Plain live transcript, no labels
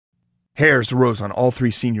Hairs rose on all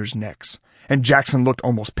three seniors' necks, and Jackson looked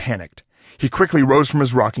almost panicked. He quickly rose from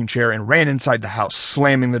his rocking chair and ran inside the house,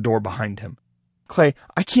 slamming the door behind him. "Clay,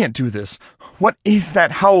 I can't do this. What is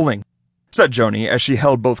that howling?" said Joni as she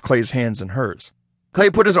held both Clay's hands in hers. Clay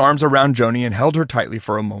put his arms around Joni and held her tightly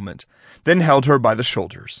for a moment, then held her by the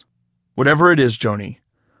shoulders. "Whatever it is, Joni,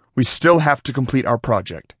 we still have to complete our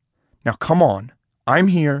project. Now come on. I'm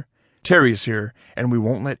here, Terry's here, and we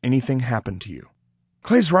won't let anything happen to you."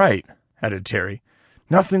 "Clay's right," added Terry.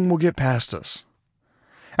 "Nothing will get past us."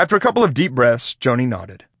 After a couple of deep breaths, Joni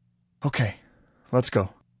nodded. "Okay, let's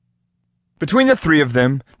go." Between the three of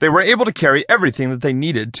them, they were able to carry everything that they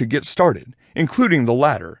needed to get started, including the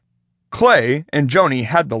ladder. Clay and Joni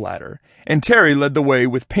had the ladder, and Terry led the way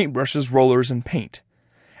with paintbrushes, rollers, and paint.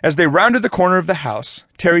 As they rounded the corner of the house,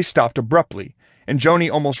 Terry stopped abruptly, and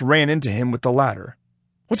Joni almost ran into him with the ladder.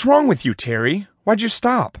 "What's wrong with you, Terry? Why'd you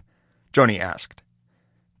stop?" Joni asked.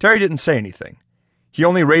 Terry didn't say anything. He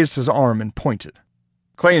only raised his arm and pointed.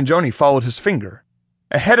 Clay and Joni followed his finger.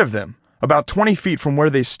 Ahead of them, about 20 feet from where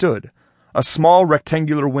they stood, a small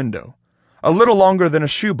rectangular window, a little longer than a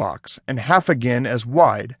shoebox and half again as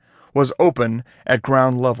wide, was open at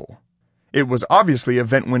ground level. It was obviously a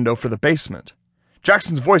vent window for the basement.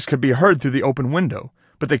 Jackson's voice could be heard through the open window,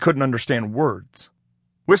 but they couldn't understand words.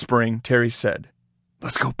 Whispering, Terry said,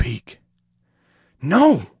 "Let's go peek."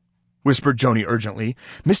 "No," whispered Joni urgently.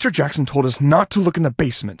 "Mr. Jackson told us not to look in the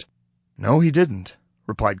basement." "No, he didn't,"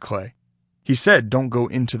 replied Clay. "He said don't go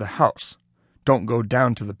into the house, don't go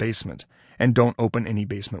down to the basement, and don't open any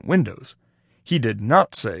basement windows. He did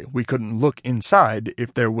not say we couldn't look inside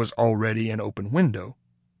if there was already an open window."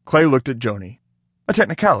 Clay looked at Joni. "A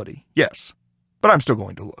technicality, yes, but I'm still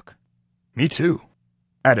going to look." "Me too,"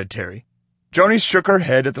 added Terry. Joni shook her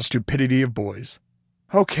head at the stupidity of boys.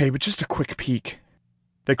 "Okay, but just a quick peek."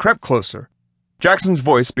 They crept closer. Jackson's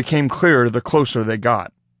voice became clearer the closer they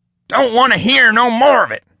got. "Don't want to hear no more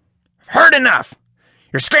of it. I've heard enough.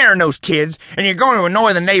 You're scaring those kids, and you're going to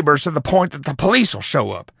annoy the neighbors to the point that the police will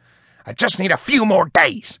show up. I just need a few more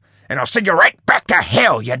days, and I'll send you right back to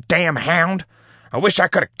hell, you damn hound. I wish I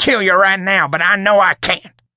could have killed you right now, but I know I can't.